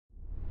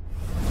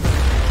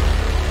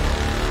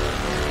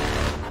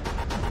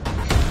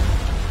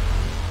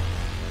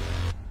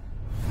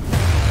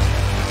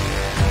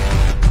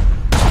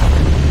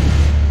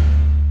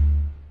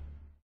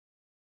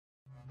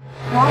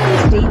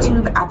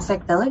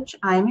AppSec Village.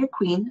 I am your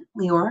queen,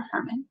 Leora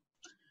Herman.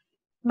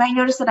 You might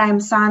notice that I am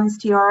sans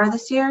tiara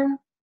this year.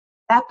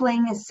 That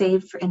bling is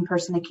saved for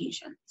in-person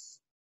occasions.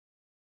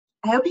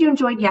 I hope you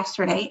enjoyed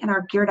yesterday and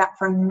are geared up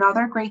for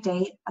another great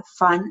day of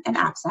fun in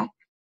AppSec.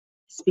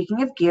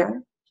 Speaking of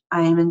gear,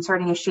 I am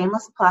inserting a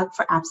shameless plug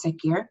for AppSec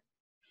gear.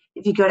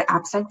 If you go to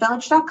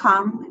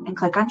appsecvillage.com and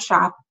click on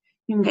shop,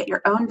 you can get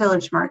your own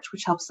village merch,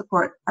 which helps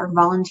support our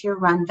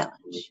volunteer-run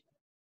village.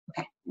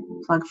 Okay,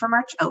 plug for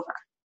merch over.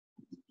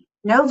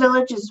 No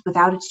village is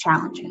without its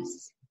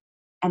challenges,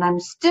 and I'm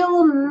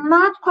still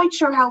not quite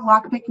sure how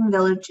Lockpicking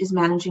Village is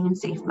managing in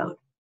safe mode.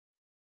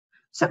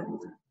 So,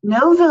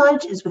 no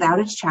village is without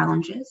its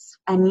challenges,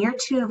 and year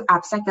 2 of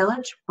AppSec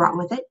Village brought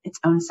with it its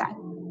own set.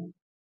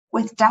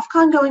 With DEF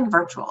CON going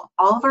virtual,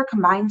 all of our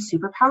combined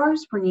superpowers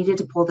were needed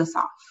to pull this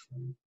off.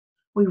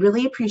 We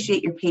really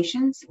appreciate your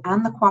patience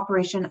and the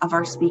cooperation of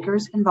our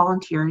speakers and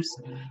volunteers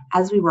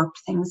as we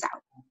worked things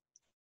out.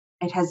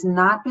 It has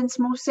not been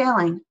smooth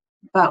sailing,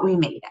 but we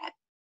made it.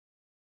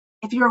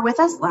 If you were with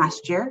us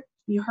last year,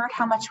 you heard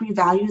how much we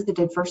value the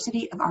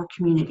diversity of our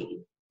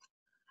community.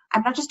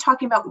 I'm not just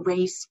talking about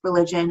race,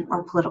 religion,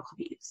 or political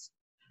views,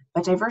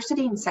 but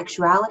diversity in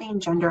sexuality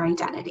and gender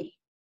identity,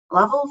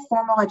 level of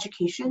formal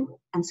education,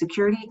 and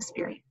security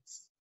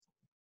experience.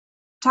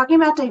 Talking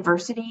about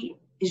diversity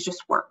is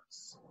just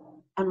words.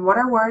 And what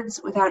are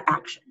words without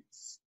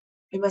actions?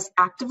 We must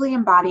actively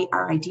embody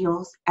our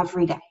ideals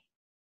every day.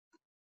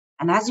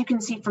 And as you can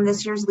see from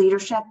this year's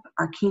leadership,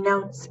 our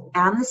keynotes,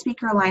 and the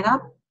speaker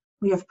lineup,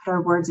 we have put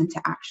our words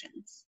into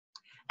actions.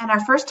 And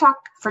our first talk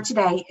for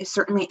today is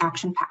certainly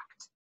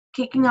action-packed.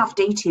 Kicking off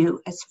day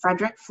 2 is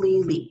Fredrick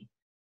Lee.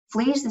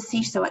 Flea is the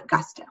CISO at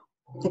Gusto,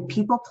 the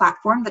people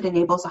platform that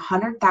enables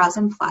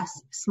 100,000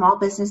 plus small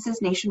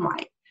businesses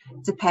nationwide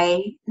to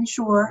pay,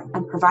 insure,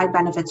 and provide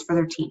benefits for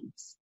their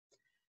teams.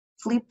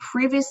 Flea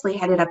previously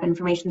headed up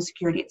information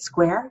security at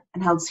Square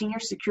and held senior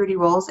security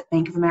roles at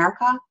Bank of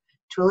America,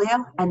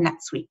 Twilio, and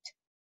NetSuite.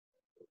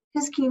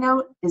 His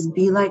keynote is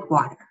Be Like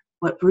Water,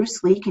 what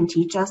Bruce Lee can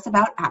teach us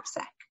about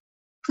AppSec.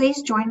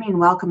 Please join me in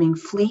welcoming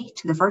Flea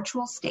to the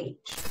virtual stage.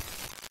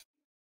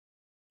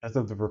 As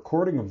of the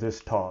recording of this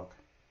talk,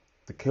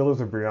 the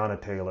killers of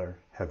Breonna Taylor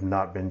have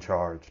not been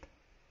charged.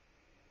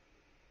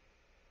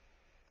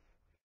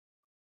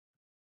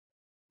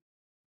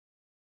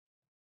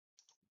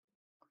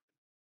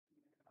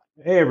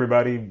 Hey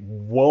everybody,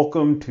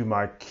 welcome to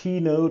my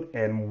keynote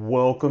and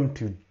welcome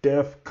to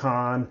DEF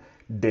CON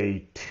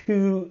Day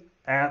 2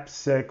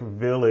 AppSec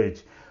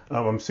Village.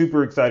 I'm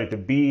super excited to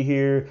be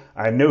here.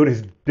 I know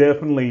it's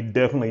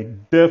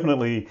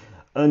definitely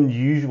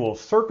unusual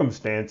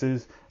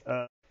circumstances.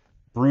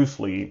 Bruce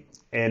Lee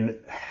and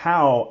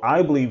how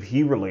I believe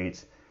he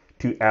relates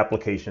to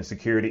application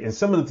security and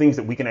some of the things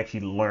that we can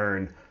actually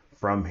learn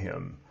from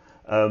him.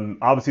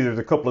 Obviously, there's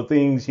a couple of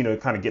things,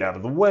 kind of get out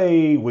of the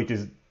way, which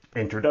is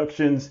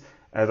introductions.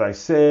 As I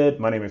said,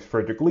 my name is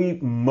Fredrick Lee.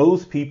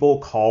 Most people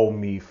call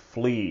me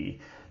Flea.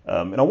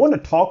 And I want to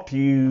talk to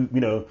you,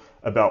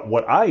 about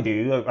what I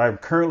do. I'm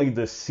currently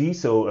the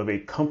CISO of a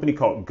company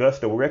called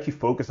Gusto. We're actually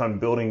focused on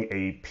building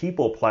a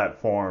people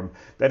platform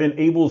that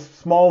enables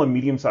small and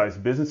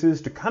medium-sized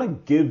businesses to kind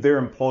of give their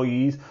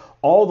employees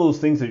all those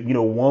things that,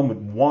 one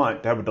would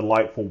want to have a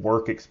delightful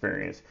work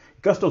experience.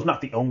 Gusto's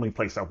not the only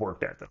place I've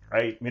worked at, though,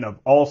 right? I've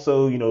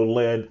also,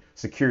 led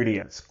security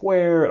at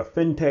Square, a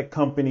fintech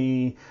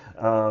company.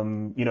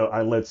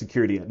 I led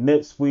security at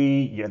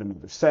NetSuite, yet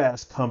another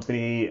SaaS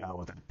company. I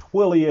was at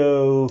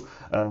Twilio.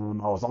 I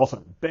was also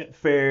at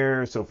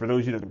Betfair. So for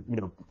those of you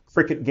that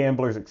cricket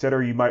gamblers,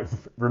 etc., you might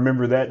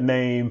remember that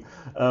name.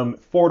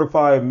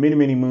 Fortify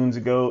many moons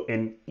ago,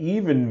 and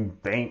even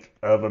Bank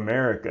of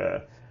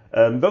America.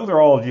 Those are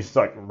all just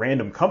like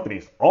random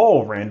companies,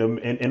 all random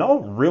and all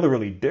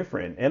really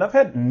different. And I've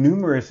had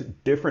numerous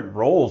different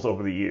roles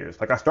over the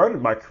years. Like I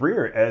started my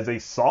career as a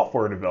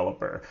software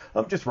developer.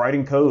 I'm just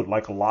writing code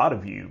like a lot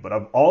of you, but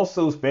I've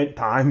also spent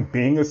time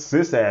being a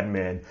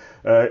sysadmin,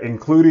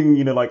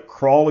 including, like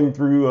crawling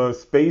through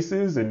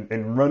spaces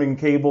and running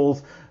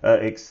cables,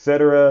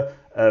 etc.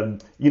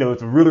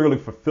 It's a really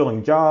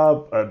fulfilling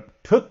job.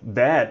 Took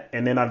that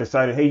and then I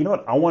decided, hey,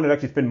 I wanted to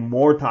actually spend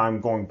more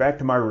time going back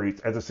to my roots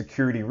as a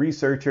security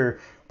researcher,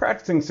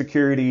 practicing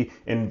security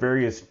in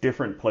various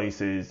different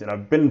places. And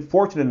I've been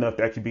fortunate enough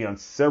to actually be on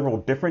several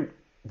different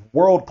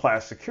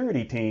world-class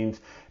security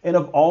teams. And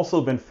I've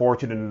also been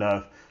fortunate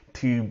enough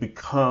to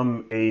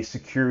become a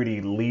security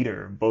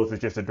leader, both as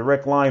just a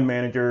direct line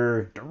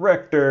manager,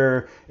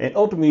 director, and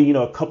ultimately,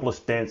 a couple of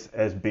stints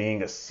as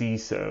being a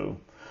CISO.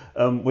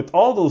 With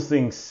all those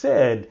things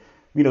said,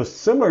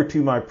 similar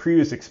to my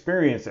previous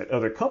experience at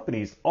other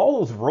companies, all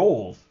those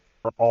roles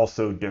are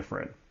also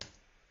different.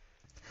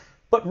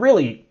 But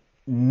really,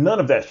 none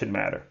of that should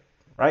matter,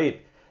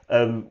 right?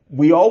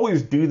 We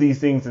always do these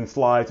things in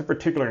slides, in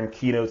particular in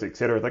keynotes,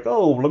 etc. It's like,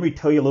 oh, let me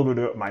tell you a little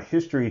bit about my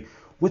history,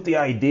 with the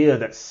idea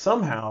that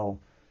somehow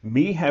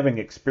me having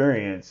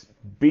experience,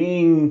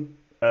 being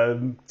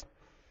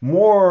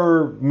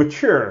more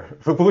mature,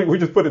 we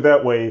just put it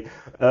that way,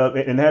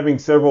 and having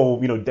several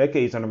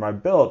decades under my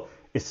belt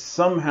is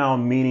somehow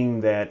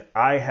meaning that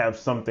I have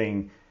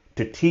something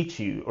to teach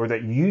you, or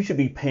that you should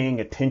be paying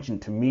attention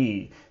to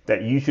me,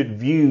 that you should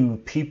view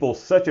people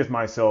such as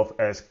myself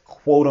as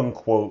quote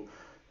unquote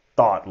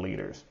thought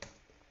leaders.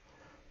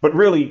 But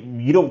really,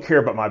 you don't care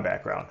about my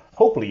background.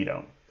 Hopefully you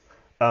don't.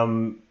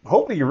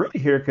 Hopefully you're really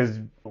here because,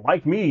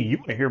 like me, you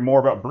want to hear more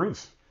about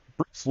Bruce.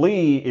 Bruce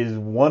Lee is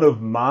one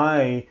of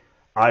my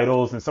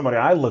idols and somebody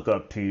I look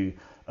up to,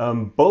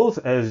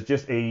 both as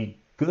just a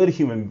good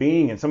human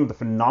being and some of the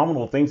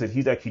phenomenal things that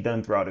he's actually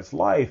done throughout his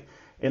life,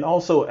 and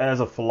also as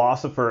a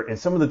philosopher and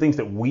some of the things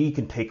that we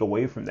can take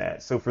away from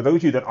that. So for those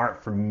of you that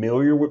aren't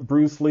familiar with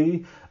Bruce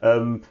Lee,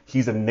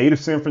 he's a native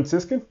San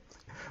Franciscan.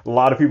 A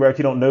lot of people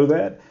actually don't know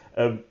that.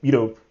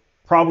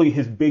 Probably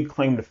his big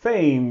claim to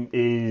fame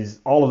is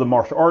all of the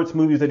martial arts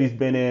movies that he's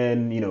been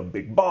in,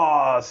 Big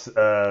Boss,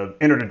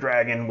 Enter the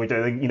Dragon, which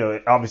I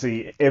think,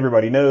 obviously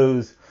everybody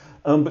knows.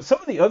 But some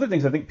of the other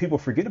things I think people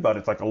forget about,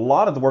 it's like a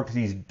lot of the work that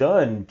he's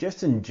done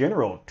just in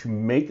general to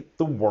make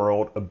the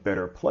world a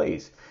better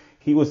place.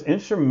 He was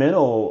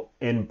instrumental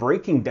in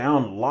breaking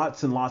down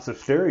lots and lots of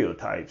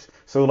stereotypes.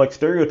 So like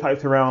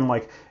stereotypes around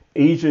like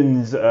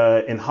Asians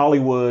in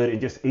Hollywood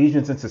and just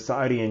Asians in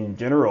society in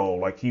general.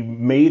 Like he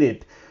made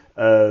it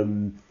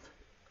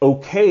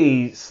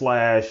okay /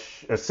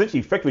 essentially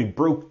effectively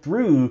broke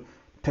through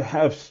to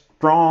have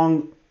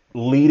strong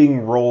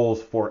leading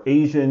roles for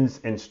Asians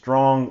and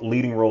strong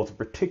leading roles in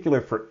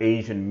particular for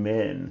Asian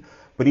men.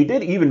 But he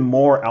did even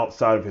more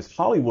outside of his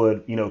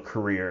Hollywood,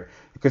 career,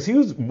 because he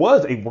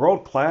was a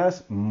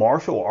world-class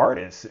martial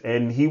artist,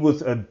 and he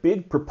was a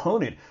big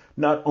proponent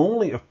not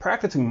only of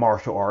practicing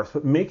martial arts,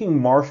 but making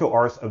martial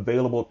arts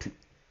available to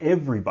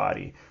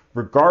everybody,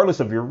 regardless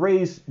of your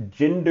race,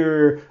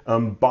 gender,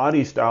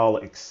 body style,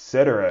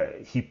 etc.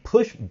 He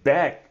pushed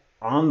back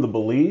on the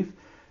belief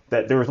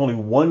that there was only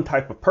one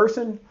type of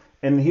person,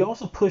 and he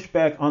also pushed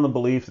back on the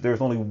belief that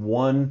there's only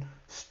one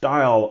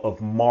style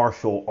of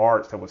martial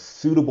arts that was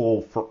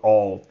suitable for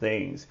all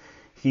things.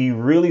 He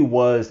really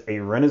was a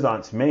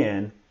Renaissance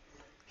man.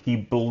 He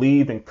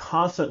believed in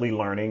constantly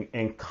learning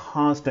and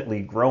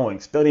constantly growing,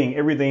 studying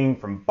everything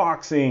from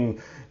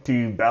boxing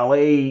to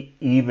ballet,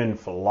 even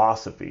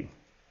philosophy.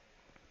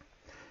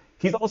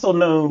 He's also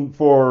known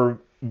for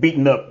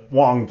beating up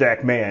Wong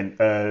Jack Man,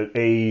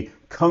 a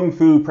kung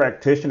fu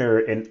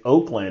practitioner in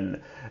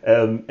Oakland.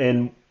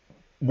 And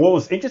what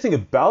was interesting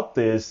about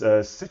this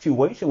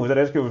situation was that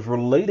it was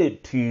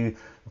related to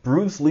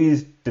Bruce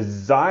Lee's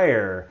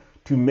desire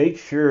to make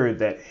sure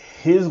that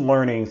his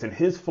learnings and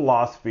his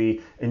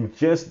philosophy and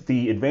just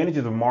the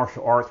advantages of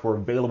martial arts were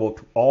available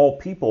to all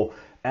people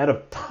at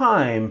a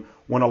time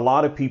when a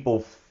lot of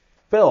people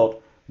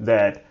felt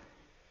that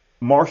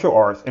martial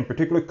arts, in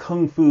particular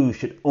kung fu,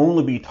 should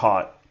only be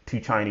taught to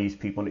Chinese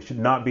people and it should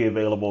not be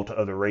available to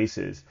other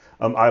races.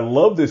 I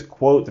love this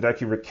quote that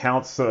actually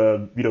recounts,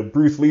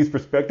 Bruce Lee's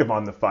perspective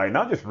on the fight. And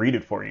I'll just read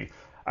it for you.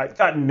 I'd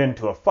gotten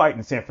into a fight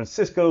in San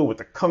Francisco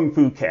with a kung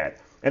fu cat,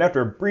 and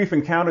after a brief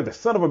encounter, the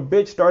son of a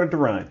bitch started to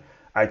run.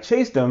 I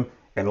chased him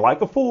and,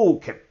 like a fool,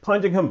 kept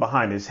punching him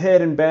behind his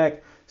head and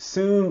back.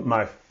 Soon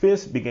my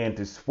fist began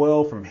to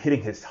swell from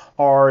hitting his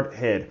hard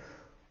head.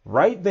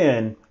 Right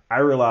then, I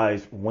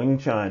realized Wing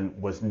Chun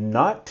was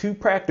not too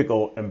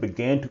practical and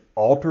began to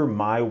alter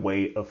my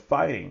way of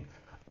fighting.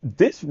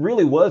 This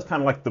really was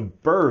kind of like the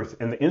birth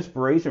and the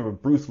inspiration for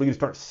Bruce Lee to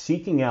start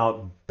seeking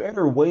out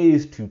better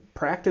ways to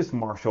practice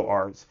martial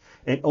arts,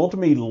 and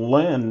ultimately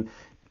lent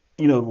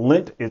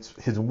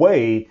his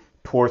way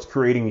towards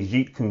creating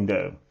Jeet Kune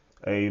Do,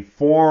 a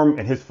form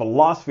and his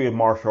philosophy of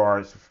martial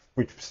arts,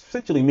 which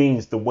essentially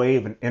means the way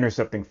of an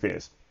intercepting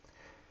fist.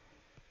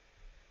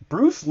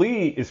 Bruce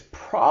Lee is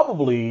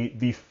probably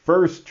the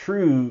first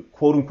true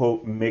quote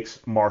unquote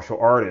mixed martial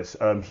artist.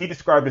 He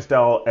described his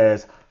style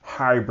as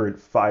hybrid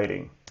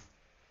fighting.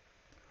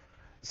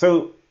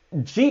 So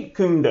Jeet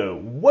Kune Do,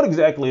 what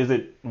exactly is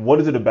it? What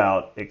is it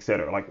about,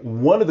 etc.? Like,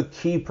 one of the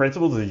key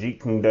principles of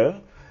Jeet Kune Do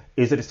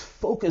is that it's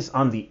focused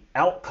on the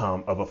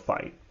outcome of a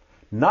fight,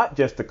 not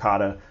just the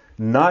kata,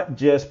 not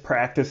just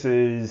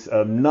practices,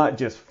 not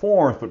just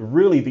forms, but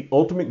really the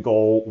ultimate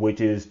goal,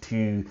 which is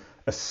to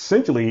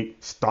essentially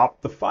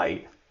stop the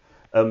fight.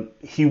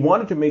 He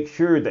wanted to make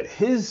sure that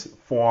his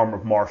form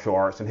of martial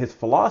arts and his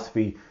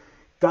philosophy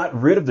got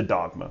rid of the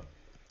dogma,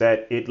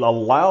 that it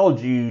allowed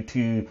you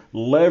to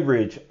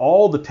leverage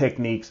all the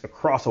techniques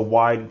across a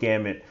wide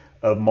gamut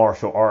of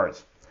martial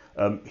arts.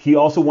 He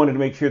also wanted to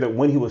make sure that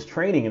when he was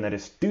training and that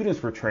his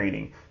students were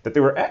training, that they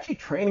were actually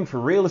training for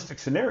realistic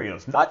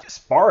scenarios, not just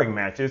sparring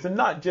matches and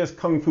not just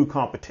kung fu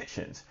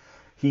competitions.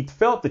 He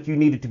felt that you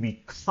needed to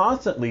be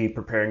constantly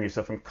preparing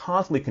yourself and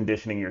constantly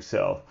conditioning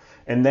yourself,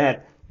 and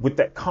that with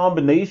that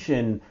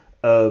combination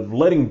of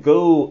letting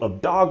go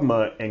of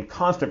dogma and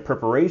constant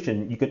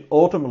preparation, you can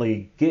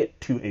ultimately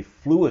get to a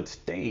fluid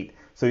state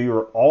so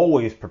you're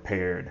always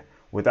prepared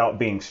without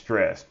being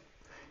stressed.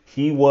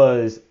 He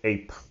was a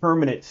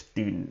permanent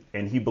student,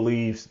 and he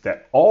believes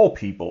that all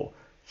people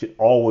should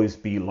always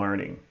be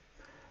learning.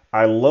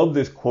 I love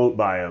this quote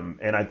by him,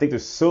 and I think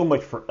there's so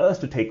much for us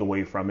to take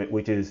away from it,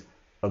 which is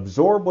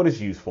absorb what is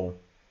useful,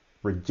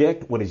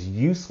 Reject what is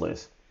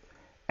useless.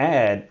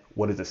 Add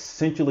what is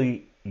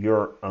essentially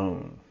your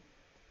own.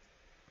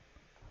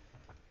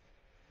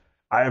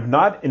 I have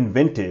not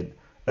invented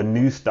a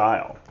new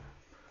style,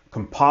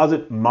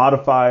 composite,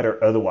 modified,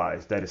 or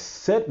otherwise, that is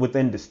set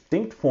within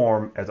distinct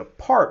form as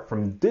apart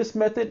from this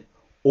method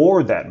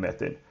or that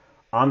method.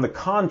 On the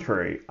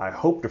contrary, I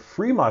hope to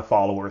free my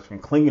followers from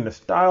clinging to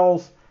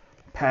styles,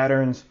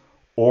 patterns,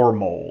 or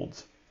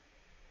molds.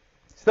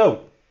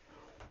 So,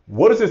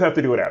 what does this have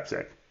to do with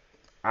AppSec?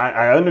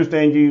 I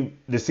understand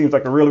this seems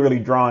like a really, really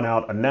drawn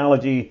out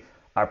analogy.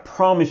 I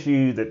promise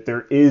you that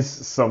there is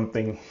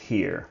something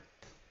here.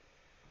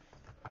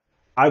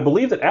 I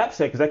believe that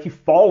AppSec has actually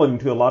fallen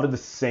into a lot of the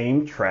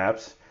same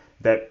traps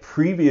that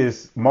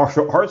previous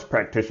martial arts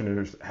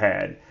practitioners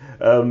had.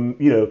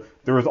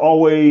 There was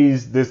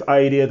always this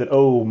idea that,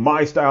 oh,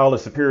 my style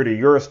is superior to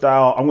your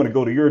style. I'm going to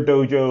go to your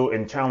dojo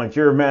and challenge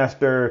your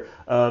master,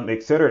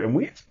 etc. And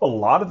we have a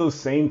lot of those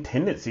same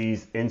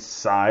tendencies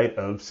inside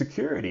of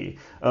security.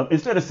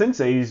 Instead of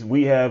senseis,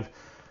 we have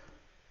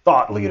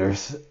thought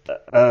leaders.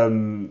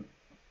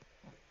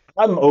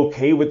 I'm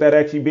okay with that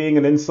actually being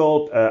an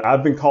insult.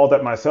 I've been called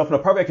that myself, and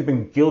I've probably actually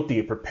been guilty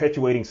of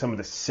perpetuating some of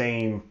the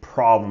same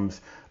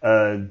problems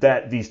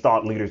that these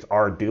thought leaders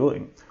are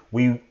doing.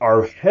 We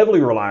are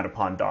heavily reliant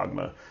upon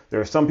dogma. There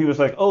are some people that's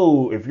like,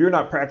 oh, if you're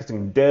not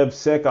practicing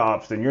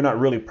DevSecOps, then you're not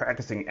really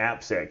practicing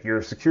AppSec.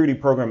 Your security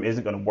program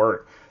isn't going to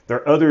work. There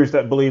are others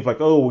that believe like,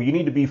 oh, well, you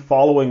need to be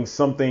following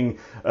something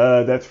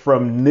that's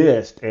from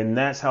NIST, and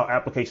that's how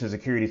application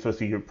security is supposed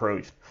to be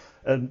approached.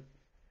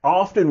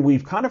 Often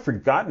we've kind of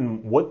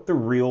forgotten what the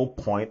real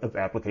point of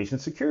application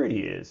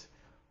security is.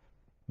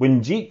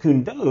 When Jeet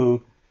Kune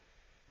Do,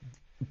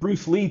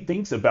 Bruce Lee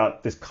thinks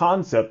about this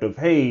concept of,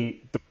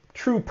 hey, the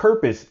true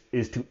purpose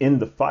is to end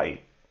the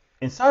fight.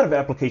 Inside of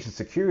application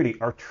security,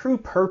 our true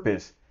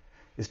purpose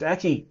is to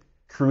actually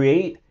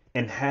create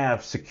and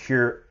have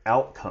secure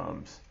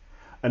outcomes.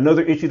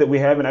 Another issue that we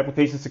have in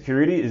application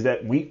security is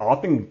that we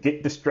often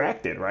get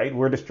distracted, right?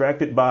 We're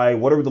distracted by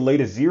whatever the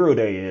latest 0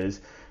 day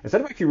is,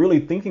 instead of actually really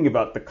thinking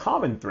about the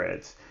common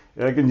threads.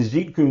 Like in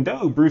Jeet Kune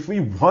Do, Bruce Lee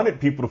wanted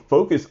people to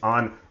focus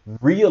on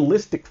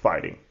realistic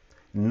fighting,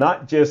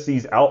 not just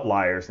these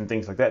outliers and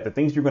things like that, the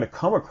things you're going to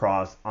come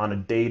across on a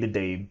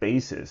day-to-day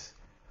basis.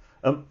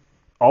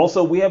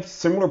 Also, we have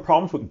similar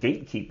problems with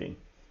gatekeeping.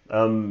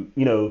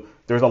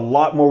 There's a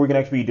lot more we can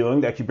actually be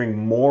doing to actually bring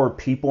more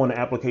people into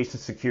application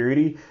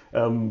security.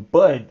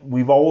 But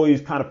we've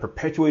always kind of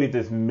perpetuated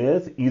this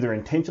myth, either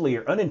intentionally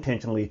or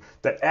unintentionally,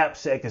 that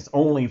AppSec is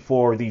only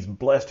for these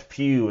blessed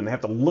few and they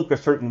have to look a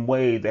certain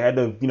way. They had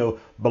to,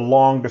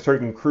 belong to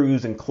certain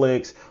crews and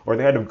cliques, or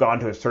they had to have gone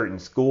to a certain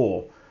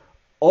school.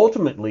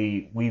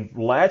 Ultimately, we've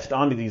latched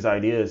onto these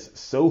ideas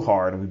so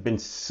hard and we've been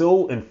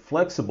so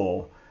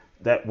inflexible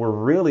that we're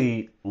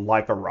really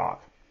like a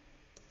rock.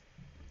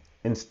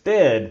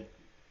 Instead,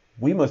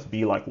 we must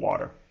be like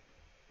water.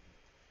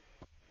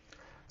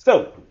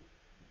 So,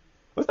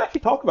 let's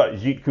actually talk about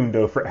Jeet Kune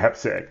Do for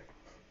AppSec.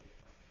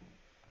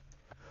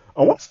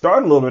 I want to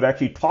start a little bit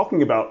actually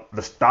talking about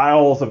the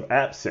styles of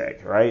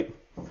AppSec, right?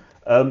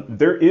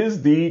 There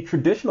is the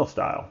traditional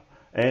style.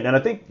 And I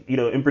think,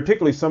 in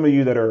particular, some of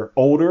you that are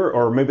older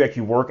or maybe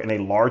actually work in a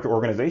large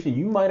organization,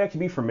 you might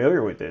actually be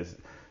familiar with this.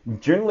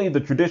 Generally, the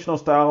traditional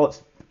style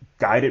is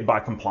guided by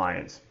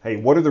compliance. Hey,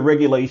 what are the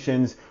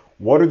regulations?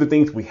 What are the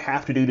things we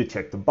have to do to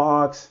check the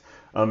box?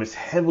 It's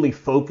heavily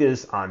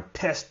focused on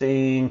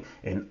testing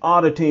and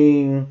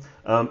auditing.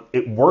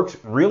 It works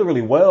really,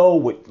 really well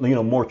with,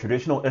 more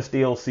traditional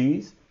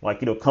SDLCs,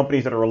 like,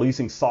 companies that are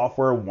releasing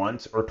software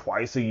once or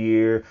twice a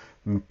year,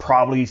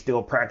 probably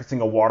still practicing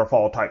a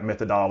waterfall type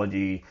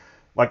methodology.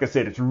 Like I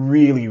said, it's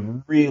really,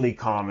 really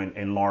common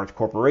in large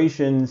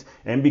corporations.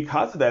 And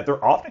because of that,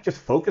 they're often just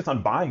focused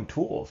on buying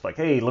tools. Like,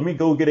 hey, let me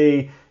go get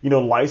a,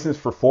 license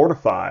for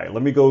Fortify.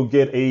 Let me go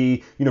get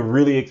a,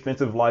 really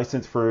expensive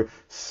license for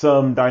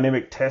some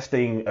dynamic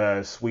testing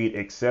suite,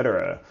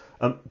 etc.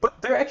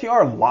 But there actually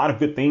are a lot of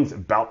good things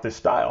about this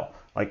style.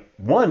 Like,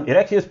 one, it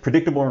actually is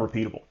predictable and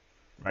repeatable,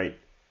 right?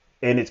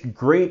 And it's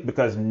great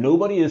because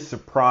nobody is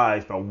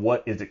surprised by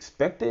what is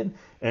expected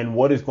and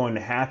what is going to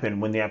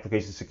happen when the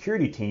application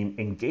security team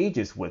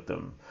engages with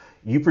them.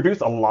 You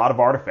produce a lot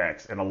of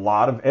artifacts and a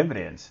lot of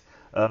evidence.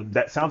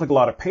 That sounds like a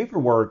lot of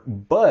paperwork,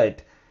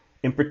 but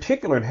in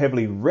particular in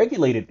heavily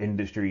regulated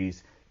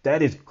industries,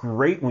 that is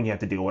great when you have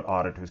to deal with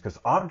auditors because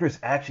auditors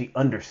actually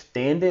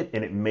understand it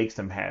and it makes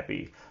them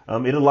happy.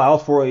 It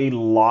allows for a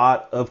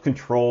lot of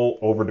control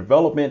over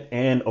development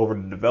and over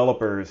the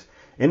developers.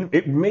 And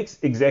it makes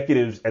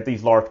executives at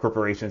these large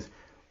corporations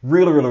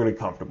really, really, really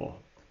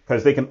comfortable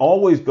because they can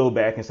always go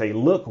back and say,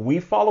 look, we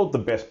followed the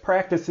best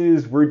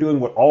practices. We're doing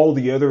what all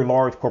the other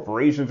large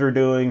corporations are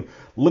doing.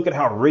 Look at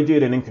how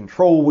rigid and in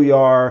control we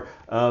are.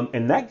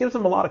 And that gives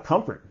them a lot of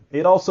comfort.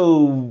 It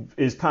also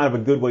is kind of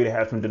a good way to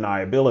have some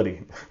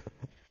deniability.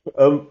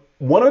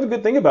 One other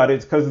good thing about it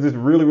is because of this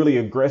really, really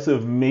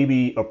aggressive,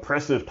 maybe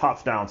oppressive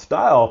tops-down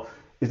style,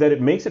 is that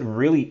it makes it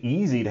really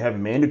easy to have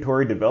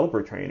mandatory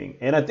developer training.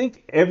 And I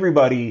think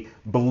everybody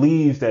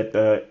believes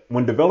that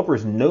when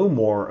developers know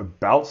more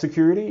about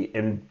security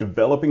and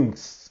developing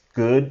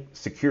good,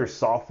 secure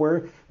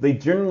software, they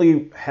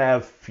generally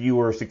have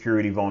fewer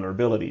security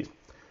vulnerabilities.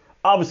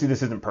 Obviously,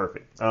 this isn't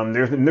perfect.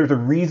 There's a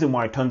reason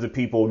why tons of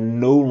people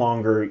no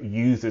longer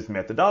use this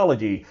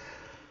methodology.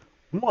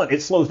 One,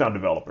 it slows down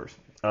developers.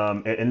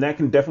 And that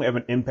can definitely have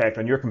an impact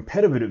on your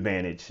competitive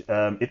advantage.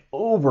 It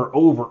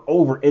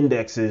over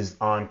indexes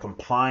on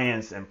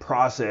compliance and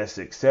process,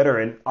 et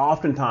cetera. And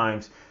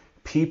oftentimes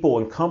people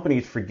and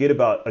companies forget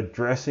about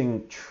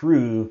addressing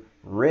true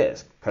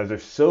risk because they're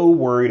so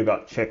worried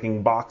about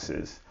checking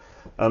boxes.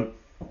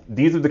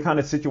 These are the kind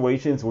of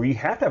situations where you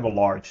have to have a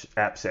large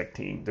AppSec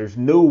team. There's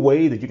no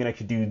way that you can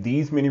actually do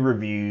these many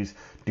reviews,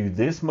 do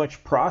this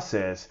much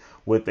process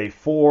with a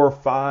 4,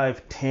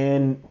 5,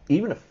 10,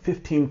 even a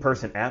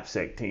 15-person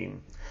AppSec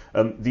team.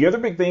 The other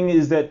big thing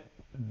is that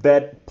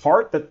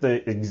part that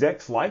the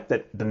execs like,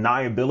 that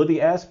deniability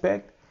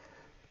aspect,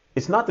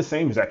 it's not the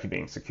same as actually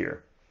being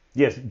secure.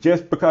 Yes,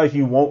 just because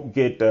you won't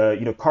get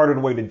carted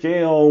away to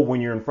jail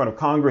when you're in front of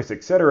Congress,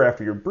 et cetera,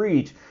 after your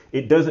breach,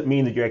 it doesn't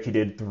mean that you actually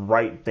did the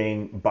right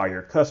thing by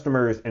your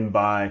customers and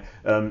by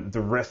the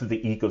rest of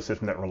the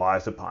ecosystem that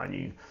relies upon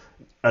you.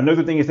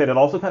 Another thing is that it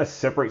also kind of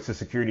separates the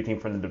security team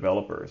from the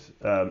developers.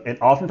 And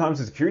oftentimes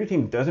the security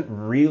team doesn't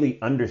really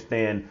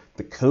understand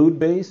the code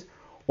base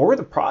or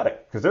the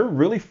product because they're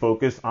really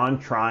focused on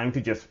trying to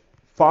just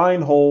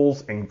find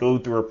holes and go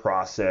through a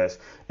process.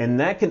 And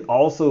that can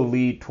also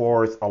lead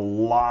towards a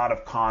lot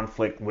of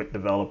conflict with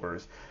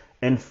developers.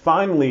 And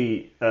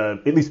finally,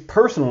 at least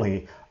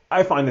personally,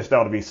 I find this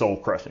style to be soul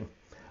crushing.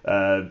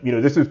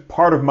 This is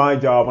part of my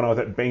job when I was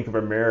at Bank of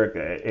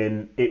America,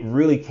 and it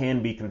really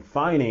can be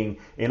confining.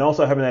 And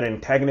also having that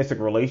antagonistic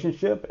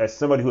relationship as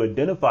somebody who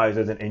identifies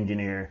as an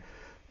engineer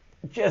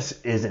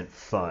just isn't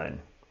fun.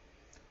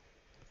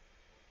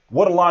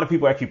 What a lot of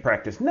people actually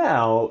practice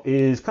now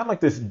is kind of like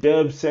this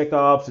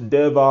DevSecOps,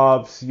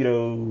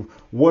 DevOps,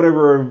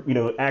 whatever,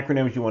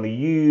 acronyms you want to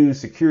use,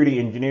 security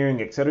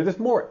engineering, et cetera. This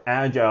more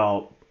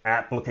agile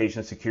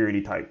application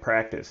security type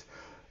practice.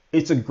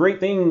 It's a great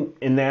thing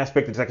in the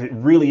aspect that it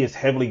really is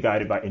heavily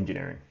guided by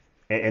engineering.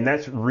 And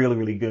that's really,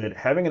 really good.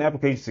 Having an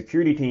application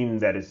security team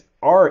that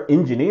are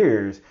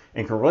engineers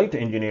and can relate to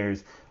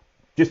engineers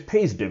just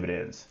pays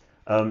dividends.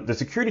 The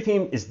security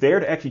team is there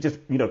to actually just,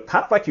 kind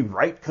of like you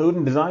write code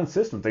and design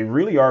systems. They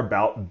really are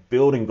about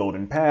building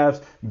golden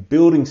paths,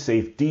 building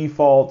safe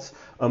defaults,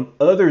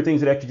 other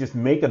things that actually just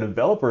make a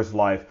developer's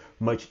life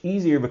much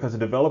easier because the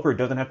developer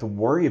doesn't have to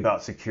worry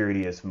about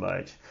security as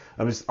much.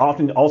 It's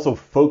often also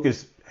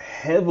focused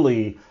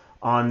heavily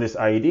on this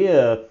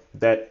idea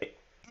that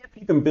if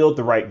you can build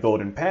the right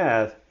golden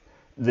path,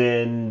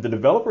 then the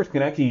developers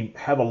can actually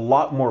have a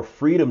lot more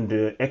freedom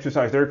to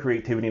exercise their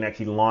creativity and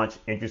actually launch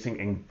interesting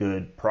and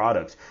good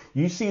products.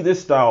 You see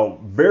this style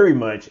very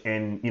much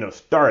in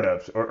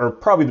startups, or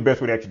probably the best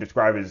way to actually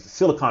describe it is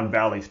Silicon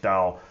Valley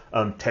style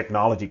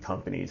technology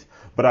companies.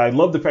 But I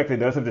love the fact that it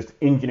does have this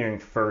engineering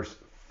first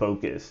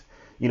focus.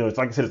 It's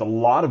like I said, there's a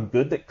lot of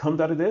good that comes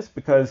out of this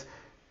because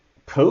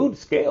code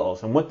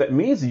scales. And what that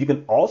means is you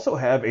can also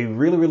have a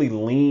really, really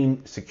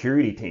lean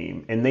security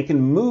team, and they can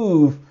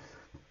move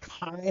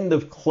kind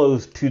of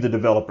close to the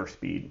developer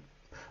speed.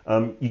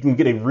 You can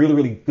get a really,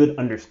 really good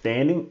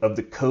understanding of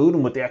the code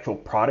and what the actual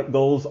product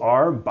goals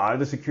are by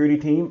the security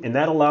team. And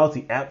that allows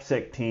the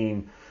AppSec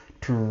team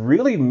to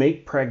really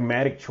make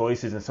pragmatic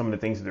choices in some of the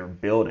things that they're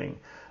building.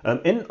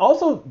 And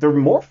also, they're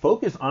more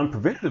focused on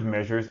preventative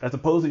measures as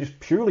opposed to just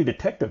purely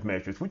detective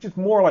measures, which is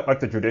more like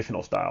the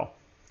traditional style.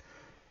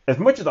 As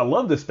much as I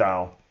love this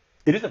style,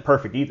 it isn't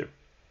perfect either.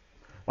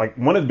 Like,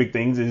 one of the big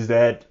things is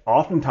that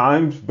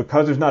oftentimes,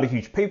 because there's not a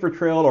huge paper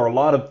trail or a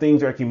lot of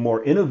things are actually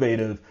more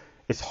innovative,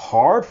 it's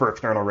hard for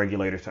external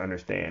regulators to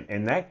understand.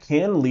 And that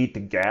can lead to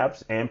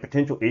gaps and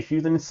potential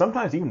issues and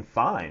sometimes even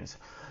fines.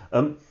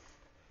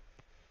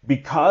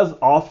 Because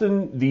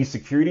often these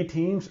security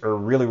teams are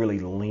really, really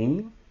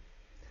lean,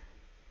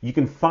 you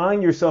can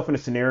find yourself in a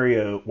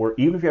scenario where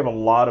even if you have a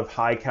lot of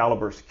high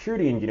caliber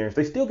security engineers,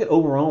 they still get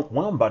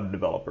overwhelmed by the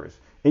developers.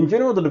 In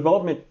general,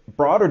 the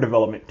broader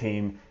development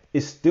team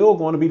is still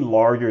going to be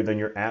larger than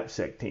your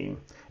AppSec team.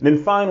 And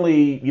then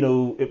finally,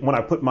 when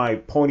I put my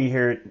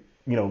pointy-haired,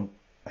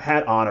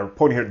 hat on, or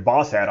pointy-haired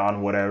boss hat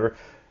on, whatever,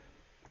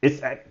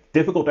 it's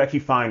difficult to actually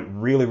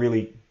find really,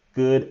 really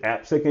good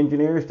AppSec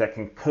engineers that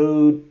can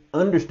code,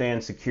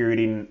 understand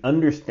security, and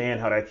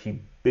understand how to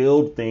actually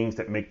build things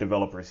that make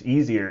developers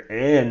easier.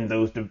 And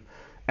those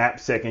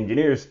AppSec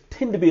engineers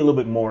tend to be a little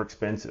bit more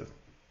expensive.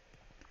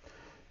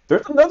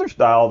 There's another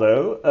style,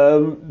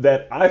 though,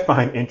 that I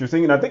find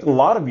interesting, and I think a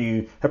lot of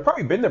you have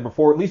probably been there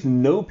before, at least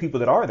know people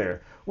that are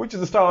there, which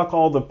is a style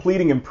called the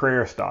pleading and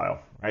prayer style,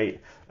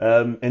 right?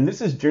 And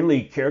this is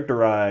generally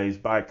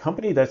characterized by a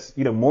company that's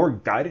more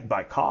guided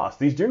by cost.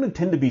 These generally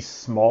tend to be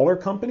smaller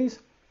companies.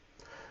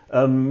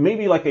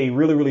 Maybe like a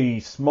really, really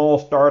small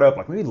startup,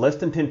 like maybe less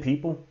than 10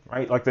 people,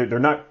 right? Like they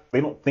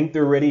don't think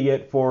they're ready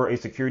yet for a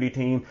security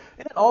team.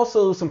 And then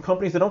also some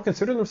companies that don't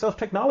consider themselves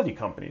technology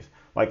companies.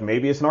 Like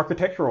maybe it's an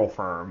architectural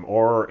firm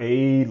or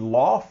a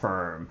law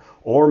firm,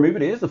 or maybe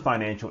it is a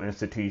financial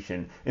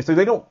institution. And so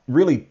they don't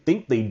really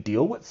think they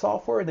deal with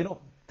software. They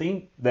don't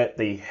think that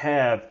they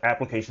have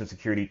application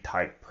security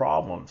type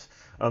problems.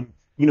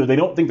 They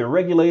don't think they're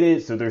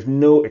regulated, so there's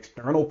no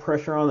external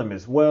pressure on them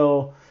as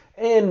well.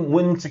 And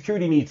when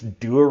security needs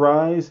do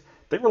arise,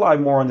 they rely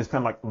more on this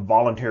kind of like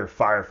volunteer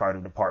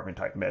firefighter department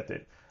type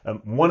method.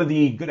 One of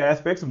the good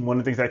aspects and one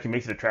of the things that actually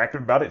makes it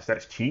attractive about it is that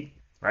it's cheap,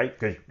 right?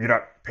 Because you're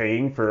not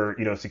paying for,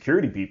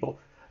 security people.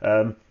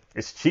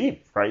 It's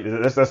cheap, right?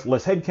 That's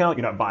less headcount.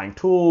 You're not buying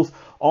tools,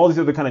 all these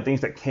other kind of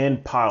things that can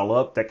pile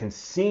up that can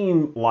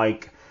seem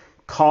like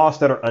costs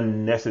that are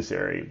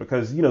unnecessary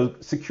because,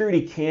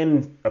 security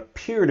can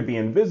appear to be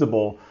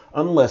invisible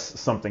unless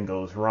something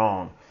goes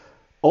wrong.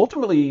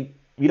 Ultimately,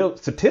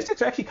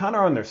 statistics are actually kind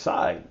of on their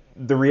side.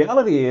 The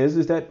reality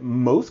is that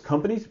most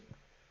companies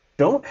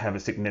don't have a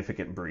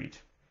significant breach.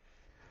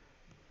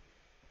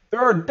 There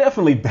are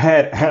definitely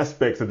bad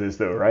aspects of this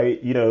though,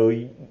 right?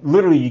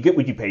 Literally you get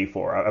what you pay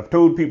for. I've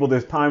told people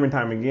this time and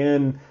time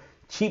again,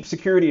 cheap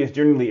security is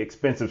generally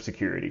expensive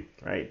security,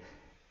 right?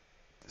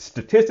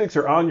 Statistics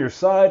are on your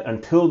side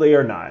until they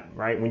are not,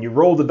 right? When you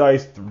roll the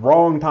dice the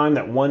wrong time,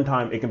 that one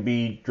time, it can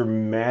be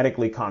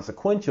dramatically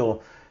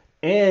consequential.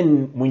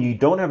 And when you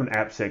don't have an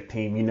AppSec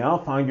team, you now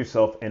find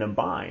yourself in a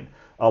bind.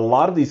 A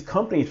lot of these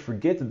companies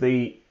forget that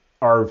they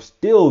are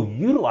still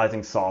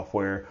utilizing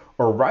software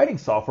or writing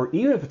software,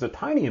 even if it's a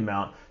tiny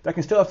amount, that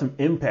can still have some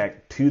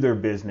impact to their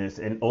business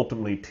and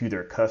ultimately to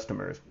their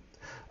customers.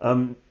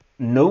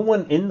 No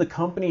one in the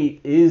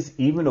company is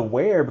even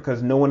aware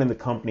because no one in the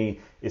company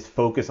is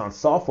focused on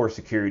software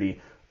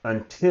security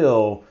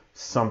until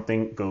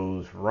something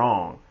goes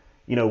wrong.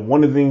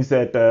 One of the things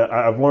that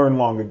I've learned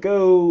long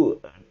ago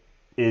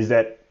is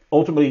that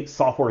ultimately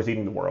software is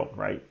eating the world,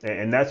 right?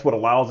 And that's what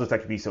allows us to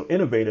be so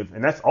innovative.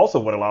 And that's also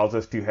what allows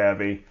us to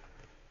have a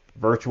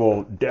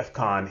virtual DEF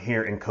CON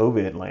here in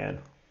COVID land.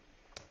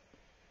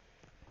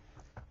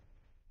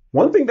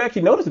 One thing to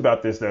actually notice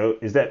about this, though,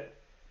 is that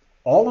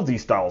all of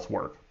these styles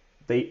work.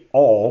 They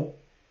all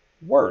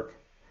work.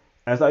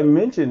 As I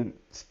mentioned,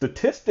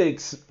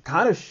 statistics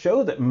kind of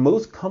show that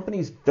most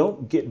companies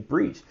don't get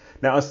breached.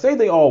 Now, I say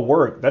they all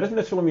work. That doesn't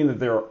necessarily mean that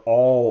they're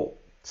all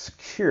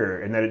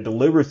secure and that it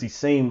delivers the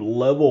same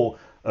level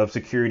of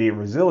security and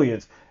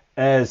resilience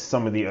as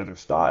some of the other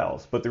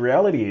styles. But the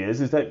reality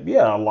is that,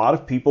 yeah, a lot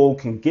of people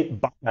can get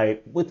by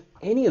with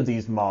any of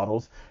these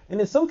models. And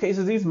in some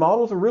cases, these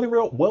models are really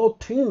well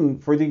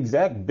tuned for the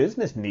exact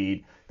business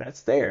need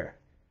that's there.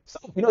 So,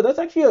 that's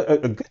actually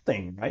a good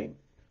thing, right?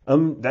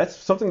 That's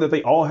something that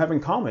they all have in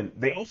common.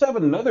 They also have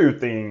another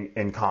thing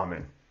in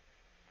common.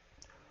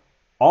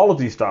 All of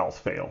these styles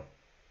fail.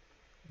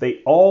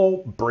 They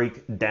all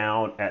break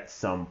down at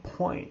some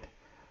point,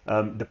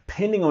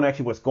 depending on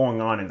actually what's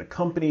going on in the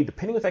company,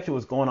 depending on actually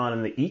what's going on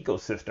in the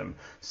ecosystem.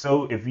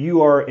 So if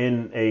you are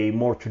in a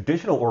more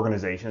traditional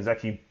organization, is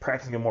actually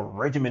practicing a more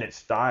regimented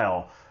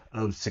style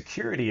of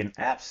security and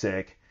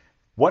AppSec,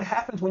 what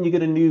happens when you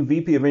get a new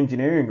VP of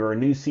engineering or a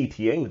new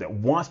CTO that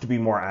wants to be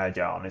more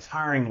agile and is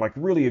hiring like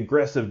really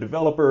aggressive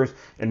developers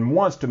and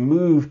wants to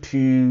move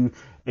to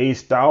a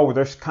style where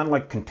there's kind of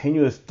like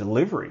continuous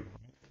delivery?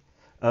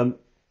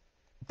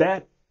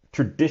 That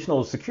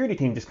traditional security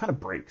team just kind of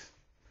breaks.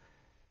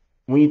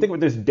 When you think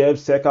about this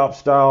DevSecOps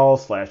style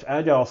 /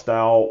 agile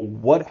style,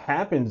 what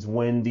happens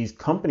when these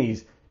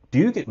companies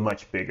do get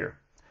much bigger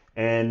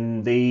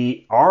and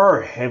they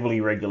are heavily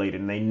regulated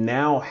and they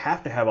now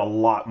have to have a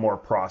lot more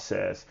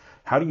process?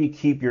 How do you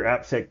keep your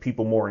AppSec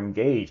people more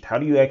engaged? How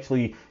do you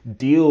actually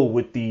deal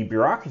with the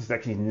bureaucracy that's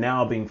actually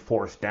now being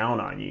forced down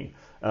on you?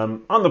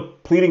 On the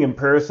pleading and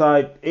prayer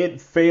side,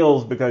 it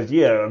fails because,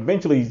 yeah,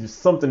 eventually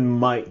something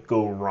might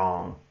go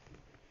wrong.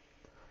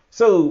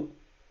 So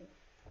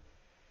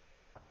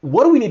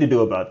what do we need to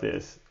do about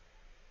this?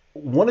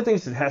 One of the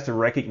things that has to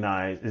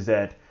recognize is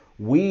that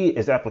we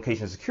as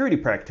application security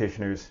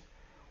practitioners,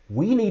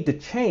 we need to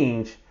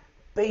change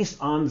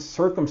based on the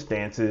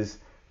circumstances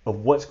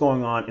of what's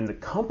going on in the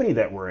company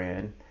that we're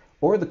in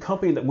or the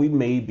company that we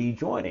may be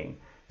joining.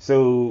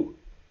 So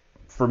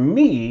for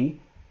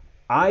me,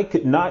 I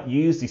could not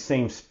use the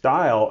same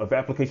style of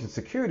application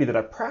security that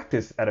I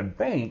practice at a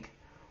bank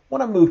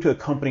when I moved to a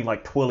company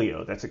like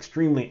Twilio that's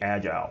extremely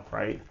agile,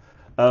 right?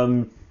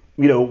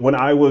 When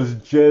I was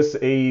just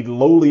a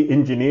lowly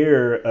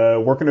engineer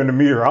working in a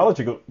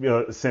meteorological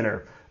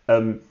center,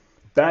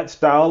 that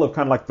style of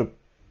kind of like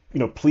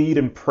the plead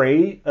and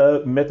pray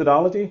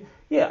methodology,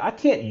 yeah, I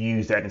can't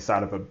use that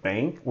inside of a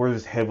bank where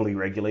it's heavily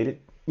regulated.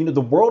 The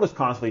world is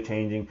constantly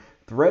changing.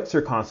 Threats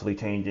are constantly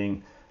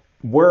changing.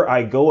 Where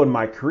I go in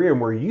my career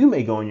and where you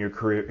may go in your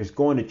career is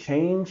going to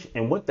change.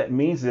 And what that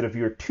means is that if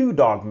you're too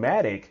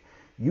dogmatic,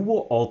 you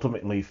will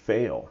ultimately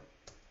fail.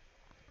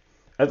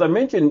 As I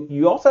mentioned,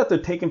 you also have to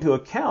take into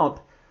account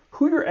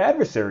who your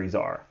adversaries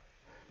are.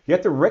 You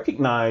have to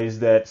recognize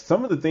that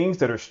some of the things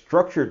that are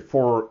structured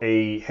for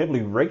a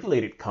heavily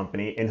regulated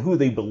company and who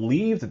they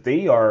believe that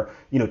they are,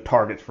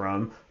 targets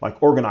from,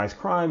 like organized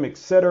crime,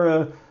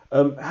 etc.,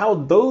 how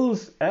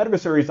those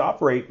adversaries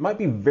operate might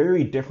be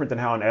very different than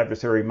how an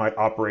adversary might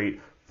operate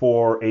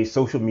for a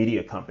social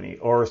media company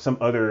or some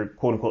other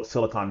quote unquote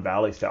Silicon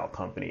Valley style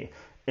company.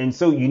 And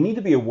so you need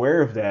to be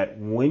aware of that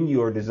when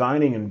you are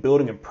designing and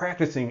building and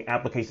practicing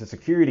application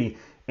security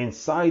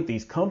inside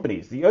these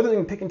companies. The other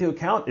thing to take into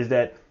account is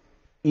that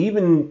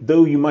even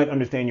though you might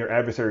understand your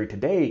adversary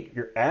today,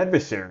 your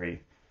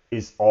adversary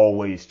is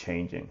always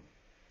changing.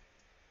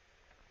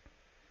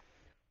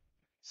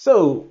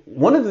 So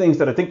one of the things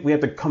that I think we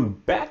have to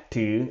come back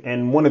to,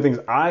 and one of the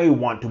things I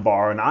want to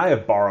borrow, and I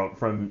have borrowed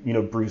from,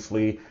 Bruce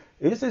Lee,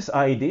 is this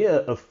idea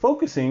of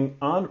focusing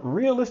on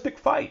realistic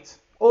fights,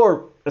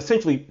 or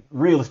essentially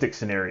realistic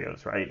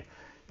scenarios, right?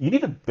 You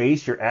need to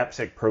base your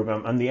AppSec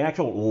program on the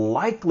actual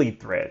likely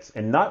threats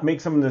and not make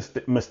some of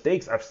the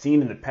mistakes I've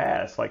seen in the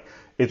past. Like,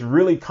 it's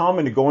really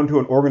common to go into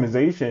an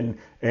organization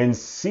and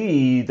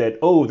see that,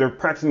 oh, they're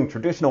practicing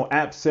traditional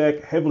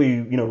AppSec,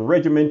 heavily,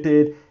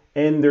 regimented,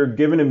 and they're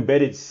giving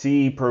embedded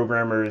C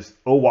programmers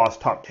OWASP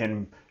top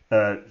 10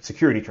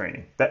 security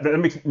training. That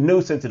makes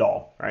no sense at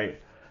all,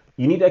 right?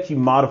 You need to actually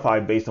modify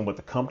based on what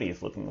the company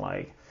is looking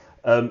like.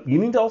 You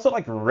need to also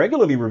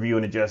regularly review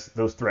and adjust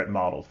those threat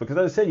models because,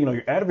 as I said,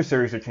 your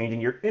adversaries are changing,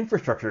 your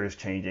infrastructure is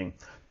changing,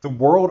 the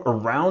world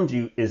around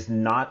you is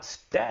not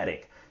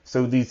static.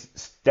 So these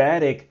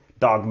static,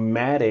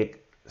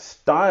 dogmatic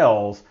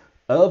styles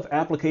of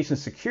application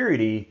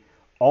security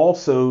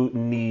also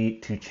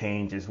need to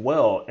change as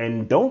well.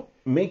 And don't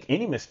make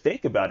any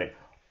mistake about it.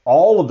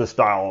 All of the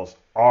styles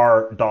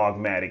are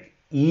dogmatic,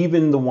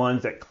 even the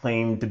ones that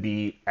claim to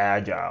be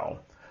agile.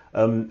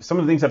 Some of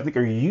the things I think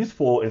are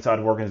useful inside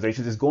of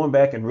organizations is going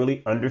back and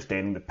really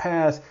understanding the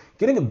past,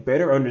 getting a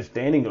better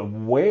understanding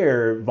of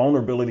where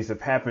vulnerabilities have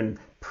happened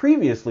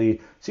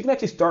previously, so you can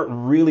actually start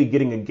really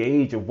getting a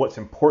gauge of what's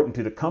important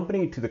to the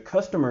company, to the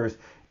customers,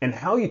 and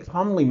how you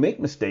commonly make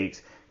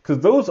mistakes, because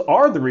those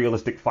are the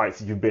realistic fights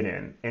that you've been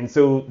in. And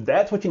so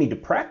that's what you need to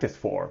practice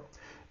for.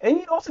 And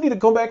you also need to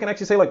go back and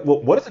actually say,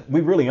 well, what is it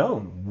we really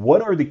own?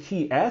 What are the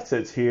key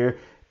assets here?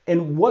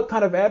 And what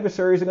kind of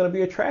adversaries are going to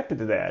be attracted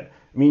to that?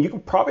 I mean, you can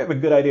probably have a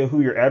good idea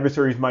who your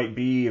adversaries might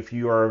be if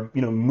you are,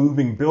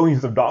 moving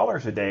billions of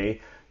dollars a day.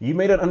 You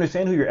may not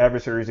understand who your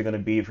adversaries are going to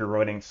be if you're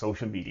running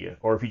social media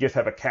or if you just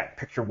have a cat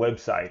picture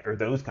website or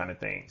those kind of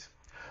things.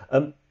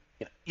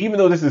 Even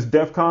though this is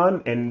DEF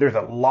CON and there's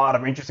a lot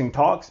of interesting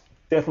talks,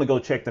 definitely go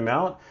check them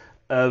out.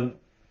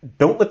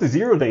 Don't let the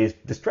 0 days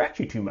distract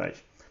you too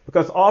much,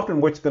 because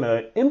often what's going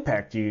to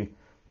impact you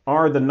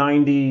are the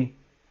 90,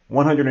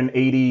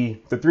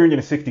 180, the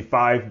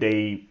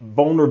 365-day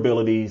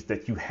vulnerabilities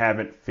that you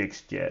haven't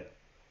fixed yet.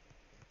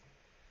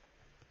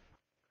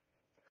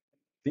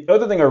 The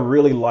other thing I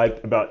really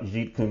liked about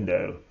Jeet Kune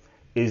Do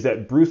is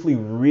that Bruce Lee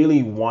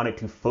really wanted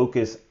to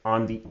focus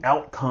on the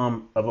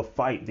outcome of a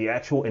fight, the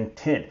actual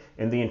intent.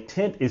 And the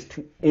intent is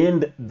to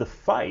end the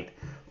fight.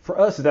 For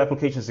us as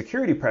application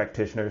security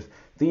practitioners,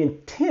 the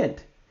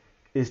intent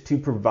is to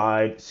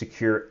provide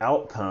secure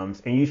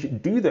outcomes. And you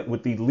should do that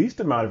with the least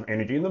amount of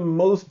energy and the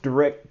most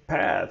direct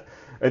path.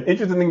 An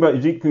interesting thing about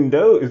Jeet Kune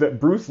Do is that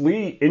Bruce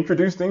Lee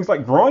introduced things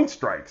like groin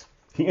strikes.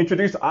 He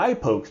introduced eye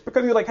pokes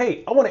because he's like,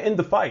 hey, I want to end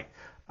the fight.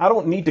 I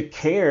don't need to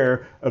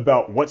care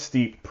about what's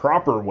the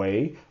proper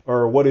way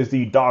or what is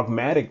the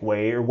dogmatic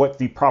way or what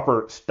the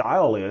proper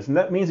style is. And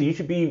that means that you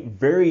should be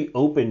very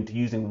open to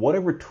using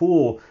whatever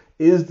tool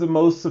is the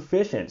most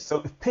sufficient.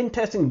 So if pen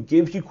testing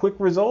gives you quick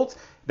results,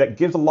 that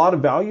gives a lot of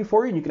value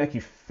for you, and you can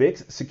actually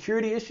fix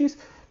security issues,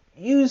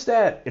 use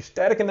that. If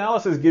static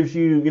analysis gives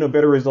you,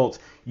 better results,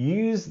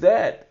 use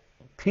that.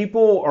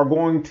 People are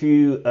going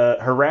to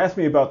harass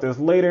me about this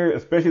later,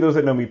 especially those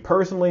that know me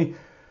personally.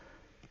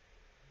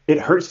 It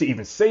hurts to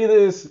even say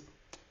this.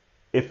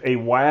 If a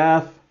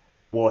WAF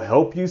will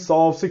help you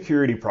solve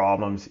security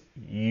problems,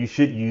 you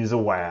should use a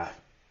WAF.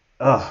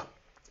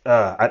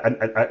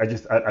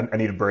 I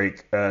need a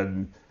break.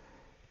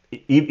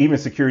 Even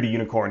Security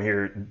Unicorn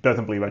here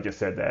doesn't believe I just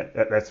said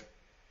that.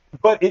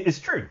 But it's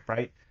true,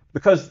 right?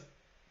 Because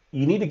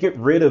you need to get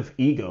rid of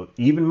ego,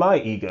 even my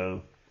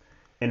ego,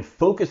 and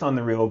focus on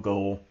the real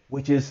goal,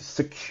 which is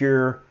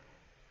secure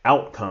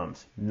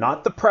outcomes,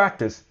 not the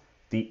practice,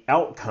 the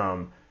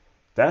outcome.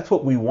 That's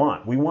what we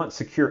want. We want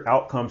secure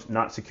outcomes,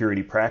 not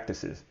security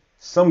practices.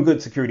 Some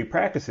good security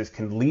practices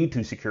can lead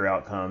to secure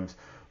outcomes,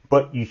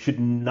 but you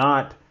should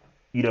not,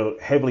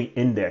 heavily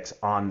index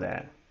on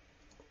that.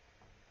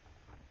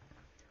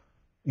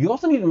 You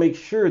also need to make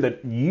sure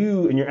that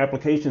you and your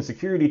application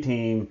security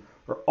team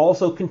are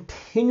also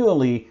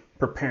continually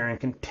preparing,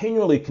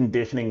 continually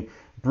conditioning.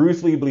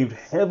 Bruce Lee believed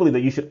heavily that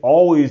you should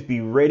always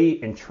be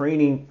ready and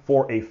training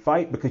for a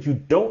fight because you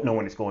don't know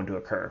when it's going to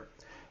occur.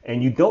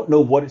 And you don't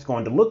know what it's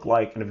going to look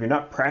like. And if you're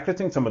not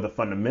practicing some of the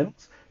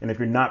fundamentals, and if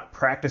you're not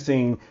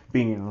practicing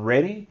being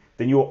ready,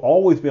 then you will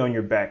always be on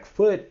your back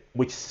foot,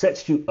 which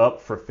sets you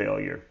up for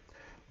failure.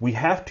 We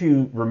have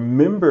to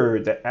remember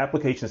that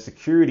application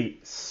security,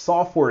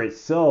 software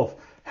itself,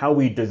 how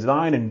we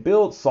design and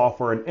build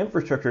software and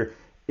infrastructure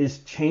is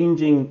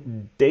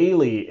changing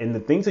daily. And the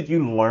things that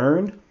you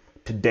learned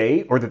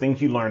today or the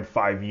things you learned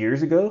 5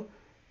 years ago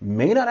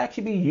may not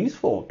actually be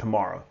useful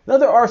tomorrow. Now,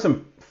 there are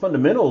some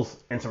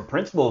fundamentals and some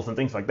principles and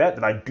things like that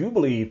that I do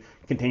believe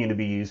continue to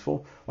be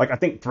useful. Like I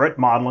think threat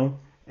modeling,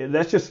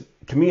 that's just,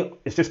 to me,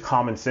 it's just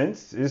common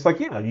sense. It's like,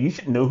 yeah, you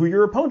should know who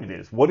your opponent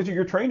is. What is it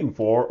you're training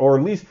for? Or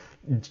at least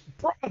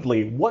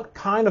broadly, what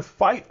kind of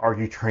fight are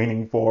you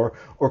training for,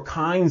 or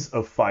kinds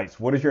of fights?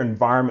 What does your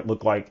environment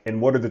look like?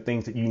 And what are the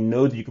things that you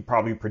know that you could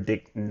probably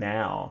predict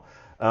now?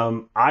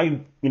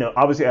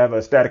 Obviously I have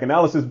a static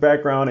analysis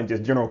background and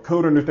just general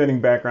code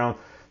understanding background.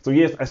 So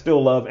yes, I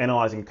still love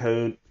analyzing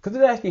code because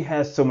it actually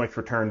has so much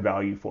return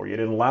value for you. It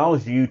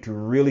allows you to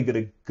really get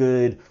a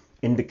good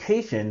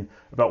indication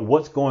about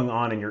what's going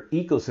on in your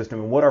ecosystem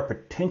and what are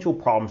potential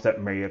problems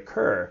that may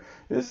occur.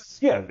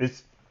 It's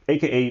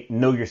AKA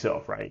know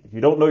yourself, right? If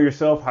you don't know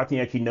yourself, how can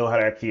you actually know how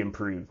to actually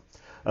improve?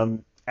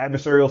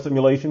 Adversarial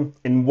simulation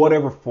in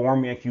whatever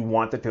form you actually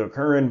want it to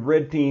occur in,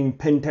 red team,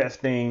 pen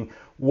testing,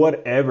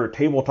 whatever,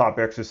 tabletop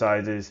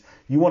exercises,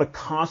 you want to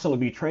constantly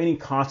be training,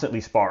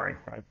 constantly sparring,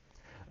 right?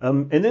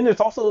 And then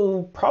there's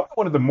also probably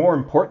one of the more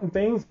important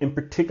things, in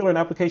particular in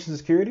application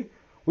security,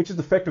 which is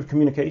effective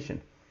communication.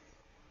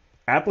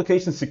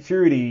 Application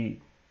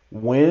security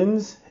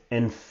wins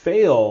and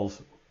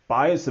fails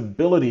by its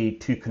ability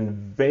to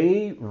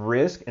convey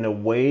risk in a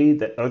way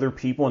that other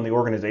people in the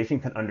organization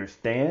can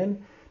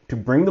understand, to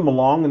bring them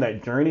along in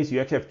that journey so you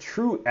actually have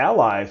true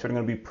allies that are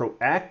going to be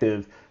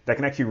proactive, that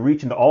can actually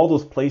reach into all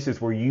those places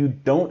where you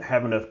don't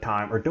have enough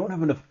time or don't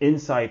have enough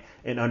insight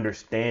and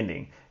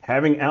understanding.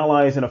 Having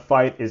allies in a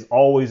fight is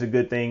always a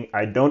good thing.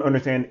 I don't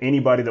understand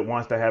anybody that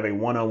wants to have a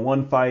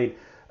one-on-one fight.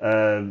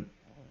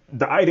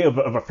 The idea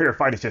of a fair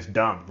fight is just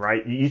dumb,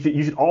 right? You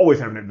should always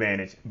have an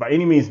advantage by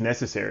any means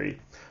necessary.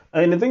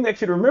 And the thing that you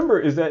should remember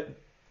is that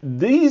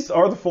these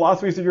are the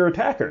philosophies of your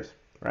attackers,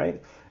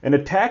 right? An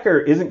attacker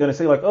isn't going to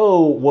say like,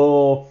 oh,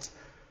 well,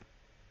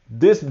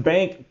 this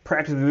bank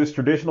practices this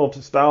traditional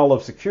style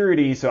of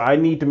security, so I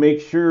need to make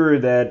sure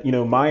that,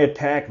 my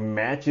attack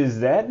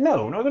matches that.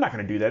 No, they're not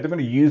going to do that. They're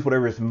going to use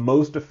whatever is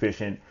most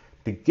efficient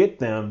to get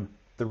them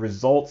the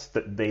results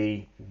that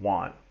they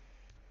want.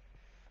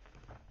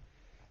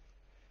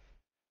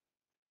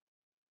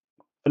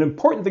 An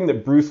important thing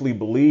that Bruce Lee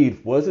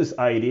believed was this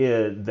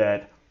idea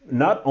that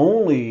not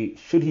only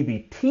should he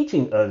be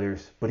teaching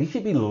others, but he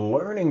should be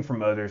learning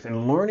from others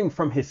and learning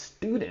from his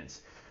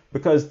students.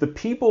 Because the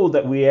people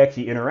that we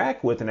actually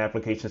interact with in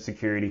application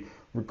security,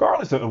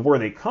 regardless of where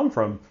they come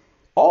from,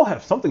 all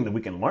have something that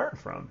we can learn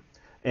from.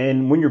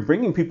 And when you're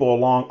bringing people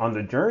along on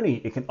the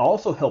journey, it can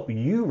also help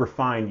you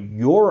refine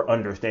your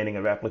understanding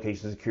of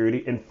application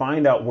security and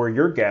find out where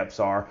your gaps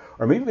are,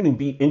 or maybe even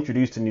be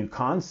introduced to new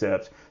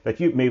concepts that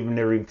you may have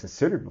never even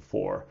considered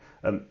before.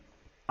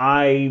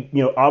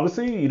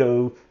 Obviously,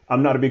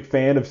 I'm not a big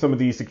fan of some of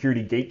the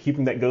security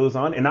gatekeeping that goes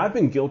on, and I've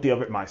been guilty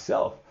of it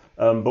myself.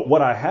 But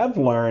what I have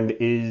learned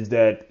is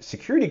that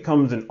security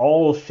comes in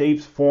all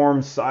shapes,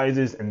 forms,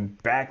 sizes, and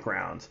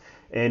backgrounds.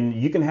 And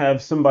you can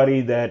have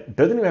somebody that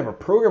doesn't even have a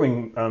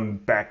programming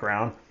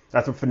background.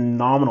 That's a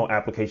phenomenal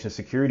application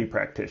security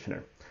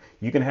practitioner.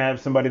 You can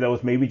have somebody that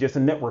was maybe just a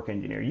network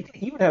engineer. You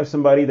can even have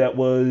somebody that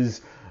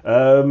was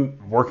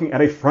working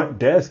at a front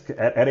desk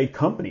at a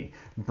company,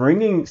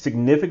 bringing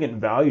significant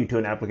value to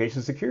an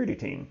application security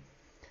team.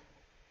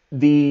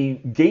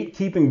 The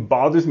gatekeeping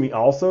bothers me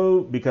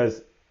also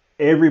because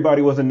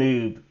everybody was a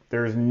noob.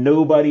 There's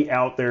nobody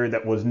out there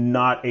that was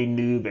not a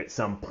noob at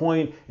some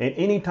point. And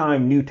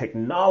anytime new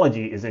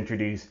technology is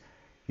introduced,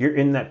 you're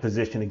in that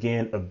position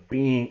again of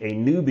being a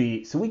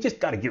newbie. So we just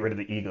got to get rid of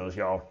the egos,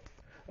 y'all.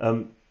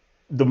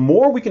 The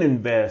more we can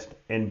invest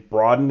in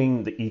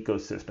broadening the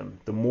ecosystem,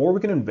 the more we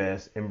can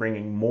invest in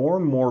bringing more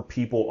and more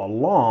people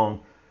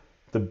along,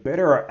 the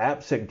better our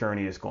AppSec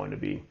journey is going to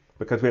be.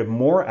 Because we have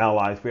more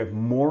allies, we have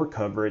more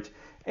coverage,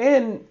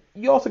 and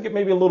you also get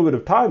maybe a little bit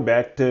of time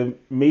back to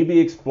maybe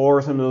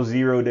explore some of those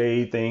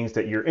 0-day things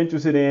that you're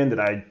interested in that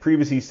I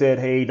previously said,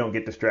 hey, don't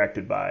get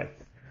distracted by.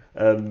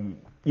 Some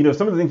of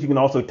the things you can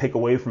also take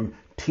away from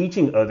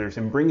teaching others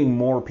and bringing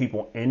more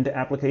people into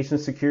application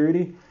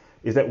security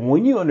is that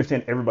when you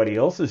understand everybody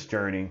else's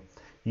journey,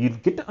 you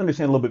get to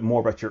understand a little bit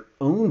more about your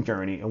own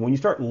journey. And when you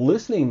start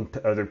listening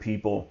to other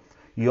people,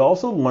 you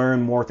also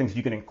learn more things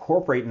you can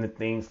incorporate into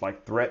things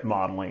like threat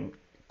modeling,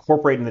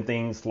 incorporate into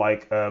things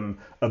like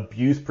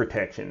abuse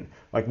protection.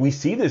 Like we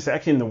see this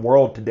actually in the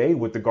world today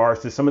with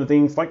regards to some of the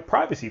things like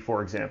privacy,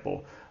 for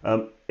example.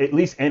 At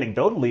least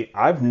anecdotally,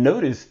 I've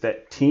noticed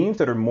that teams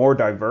that are more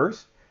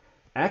diverse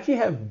actually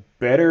have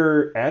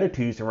better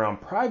attitudes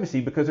around privacy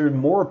because there's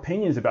more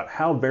opinions about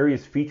how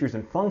various features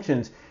and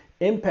functions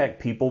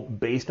impact people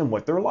based on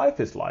what their life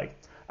is like.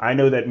 I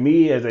know that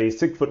me as a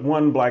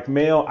 6'1" black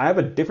male, I have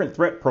a different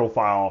threat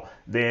profile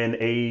than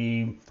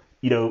a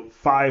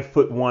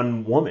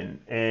 5'1" woman,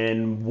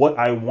 and what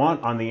I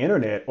want on the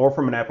internet or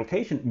from an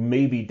application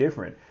may be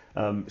different.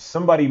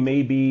 Somebody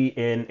may be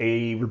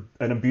in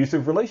an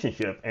abusive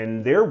relationship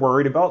and they're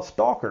worried about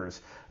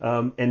stalkers.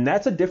 And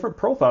that's a different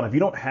profile. If you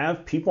don't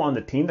have people on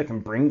the team that can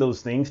bring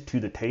those things to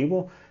the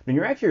table, then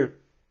you're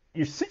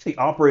essentially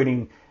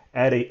operating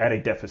at a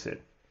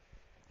deficit.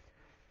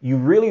 You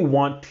really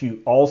want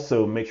to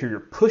also make sure you're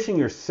pushing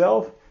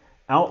yourself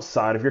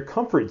outside of your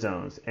comfort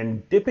zones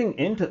and dipping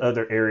into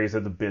other areas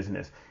of the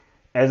business.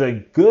 As a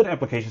good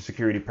application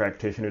security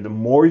practitioner, the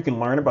more you can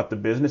learn about the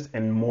business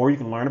and more you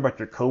can learn about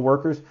your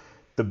coworkers,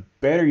 the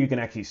better you can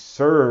actually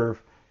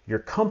serve your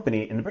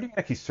company and the better you can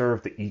actually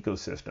serve the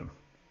ecosystem.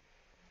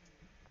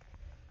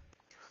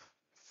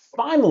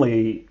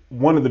 Finally,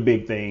 one of the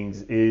big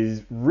things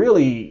is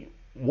really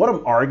what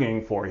I'm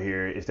arguing for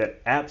here is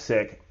that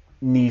AppSec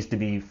needs to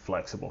be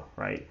flexible,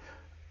 right?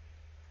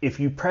 If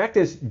you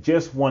practice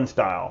just one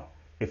style,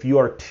 if you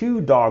are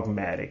too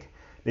dogmatic,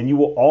 then you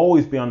will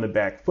always be on the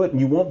back foot and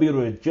you won't be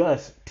able to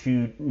adjust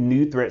to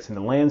new threats in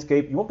the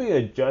landscape. You won't be able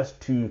to adjust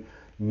to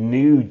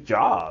new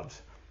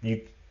jobs.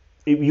 You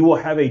will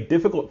have a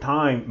difficult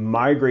time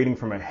migrating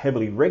from a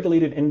heavily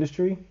regulated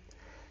industry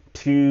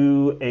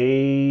to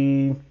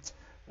a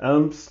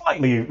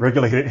slightly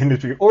regulated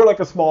industry or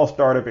like a small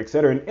startup,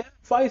 etc. And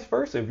vice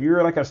versa. If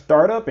you're like a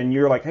startup and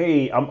you're like,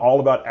 hey, I'm all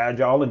about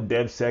agile and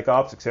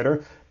DevSecOps,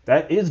 etc.,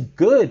 that is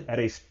good at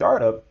a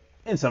startup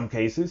in some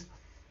cases.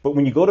 But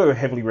when you go to a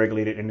heavily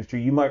regulated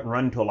industry, you might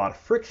run into a lot of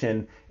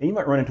friction and you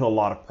might run into a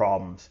lot of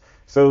problems.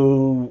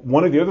 So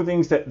one of the other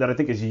things that I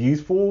think is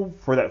useful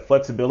for that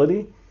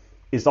flexibility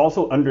is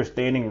also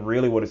understanding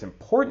really what is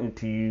important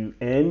to you.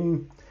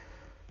 And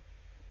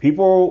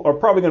people are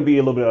probably going to be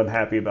a little bit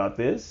unhappy about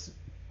this.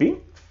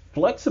 Being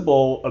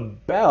flexible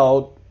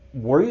about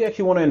where you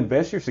actually want to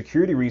invest your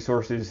security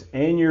resources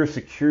and your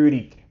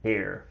security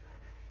care.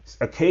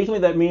 Occasionally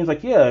that means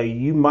like, yeah,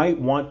 you might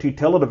want to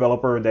tell a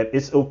developer that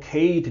it's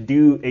okay to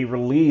do a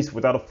release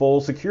without a full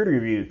security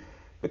review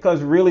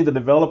because really the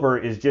developer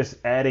is just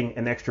adding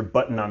an extra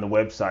button on the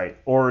website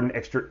or an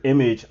extra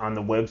image on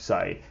the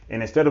website.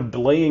 And instead of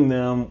delaying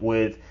them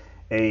with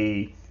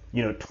a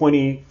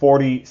 20,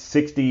 40,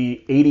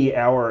 60, 80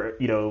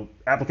 hour,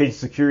 application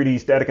security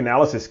static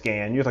analysis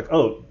scan, you're like,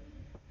 oh,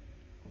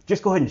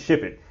 just go ahead and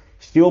ship it.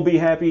 She'll be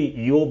happy,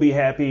 you'll be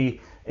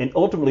happy. And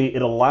ultimately,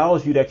 it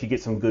allows you to actually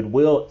get some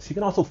goodwill so you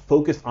can also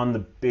focus on the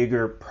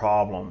bigger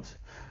problems.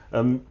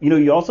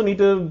 You also need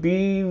to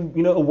be,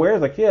 aware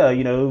like, yeah,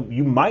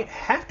 you might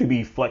have to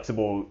be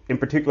flexible, in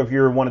particular if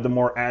you're one of the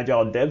more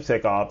agile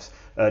DevSecOps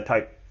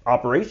type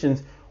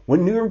operations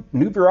when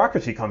new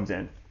bureaucracy comes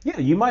in. Yeah,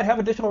 you might have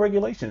additional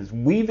regulations.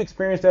 We've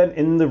experienced that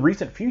in the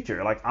recent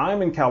future. Like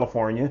I'm in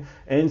California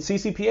and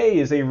CCPA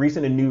is a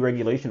recent and new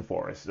regulation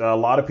for us. A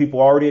lot of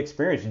people already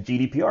experienced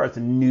GDPR. It's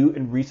a new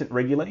and recent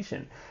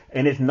regulation.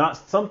 And it's not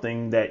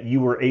something that you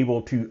were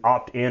able to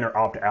opt in or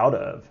opt out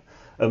of.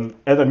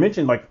 As I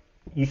mentioned, like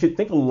you should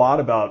think a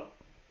lot about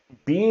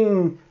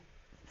being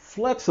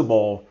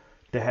flexible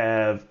to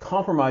have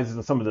compromises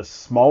on some of the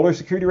smaller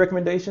security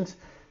recommendations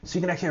so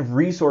you can actually have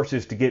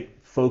resources to get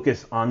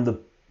focused on the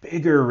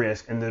bigger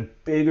risk and the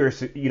bigger,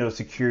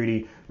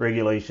 security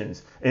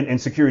regulations and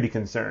security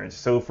concerns.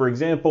 So for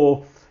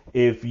example,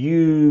 if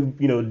you,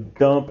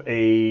 dump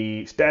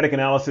a static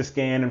analysis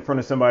scan in front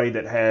of somebody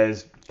that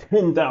has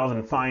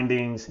 10,000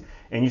 findings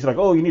and you're like,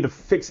 oh, you need to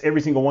fix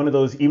every single one of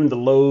those, even the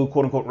low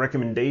quote unquote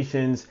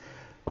recommendations,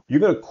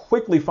 you're going to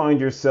quickly find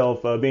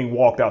yourself being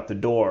walked out the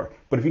door.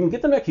 But if you can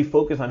get them to actually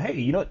focus on,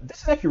 hey,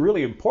 this is actually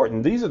really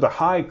important. These are the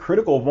high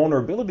critical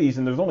vulnerabilities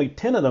and there's only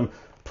 10 of them.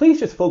 Please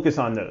just focus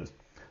on those.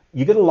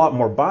 You get a lot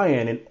more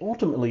buy-in and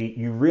ultimately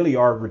you really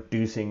are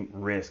reducing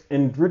risk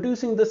and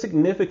reducing the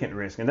significant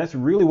risk. And that's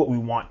really what we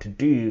want to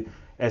do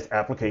as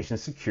application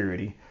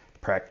security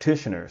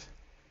practitioners.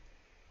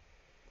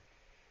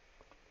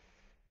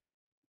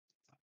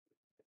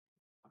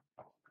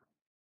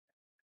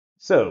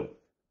 So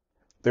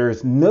there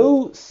is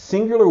no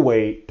singular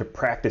way to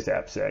practice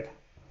AppSec.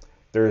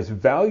 There is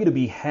value to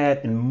be had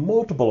in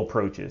multiple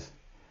approaches.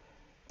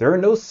 There are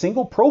no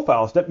single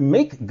profiles that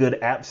make good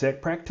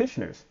AppSec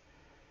practitioners.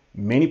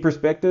 Many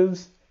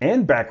perspectives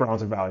and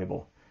backgrounds are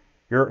valuable.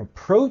 Your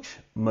approach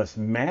must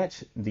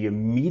match the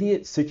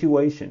immediate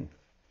situation.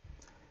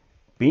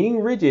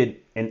 Being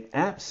rigid in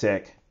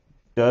AppSec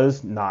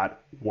does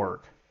not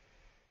work.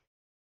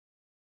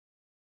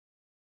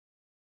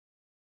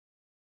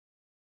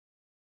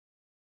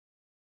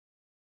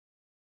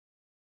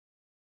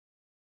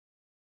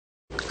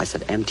 I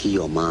said, empty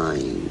your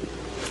mind.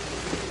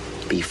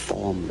 Be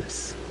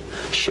formless,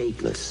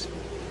 shapeless,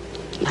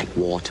 like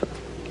water.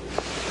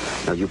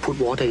 Now you put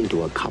water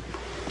into a cup,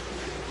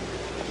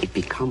 it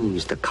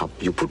becomes the cup.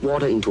 You put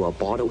water into a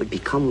bottle, it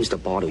becomes the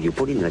bottle. You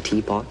put it in a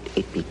teapot,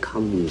 it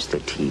becomes the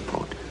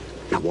teapot.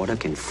 Now water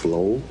can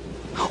flow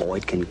or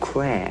it can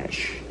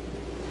crash.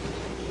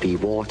 Be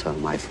water,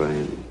 my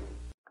friend.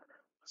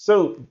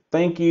 So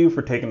thank you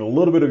for taking a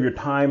little bit of your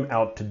time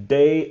out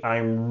today.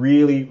 I'm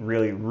really,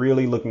 really,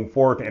 really looking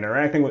forward to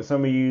interacting with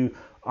some of you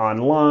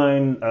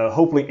online,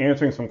 hopefully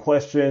answering some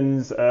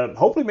questions,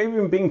 hopefully maybe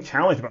even being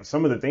challenged about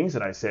some of the things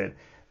that I said.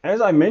 As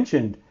I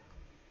mentioned,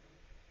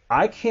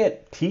 I can't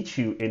teach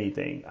you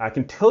anything. I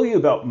can tell you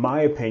about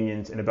my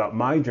opinions and about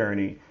my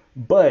journey,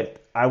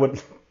 but I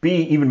would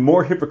be even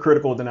more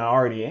hypocritical than I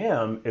already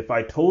am if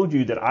I told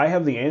you that I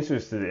have the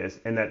answers to this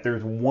and that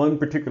there's one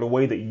particular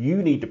way that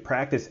you need to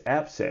practice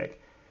AppSec.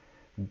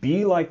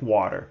 Be like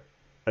water,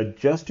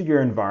 adjust to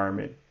your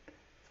environment,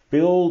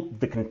 fill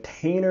the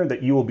container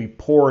that you will be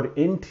poured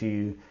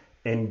into,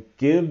 and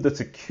give the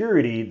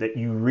security that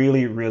you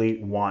really,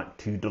 really want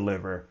to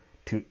deliver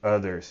to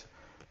others.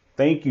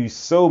 Thank you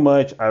so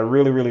much. I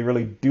really, really,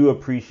 really do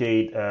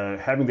appreciate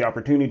having the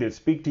opportunity to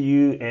speak to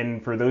you,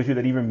 and for those of you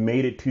that even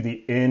made it to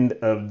the end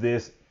of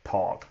this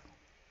talk.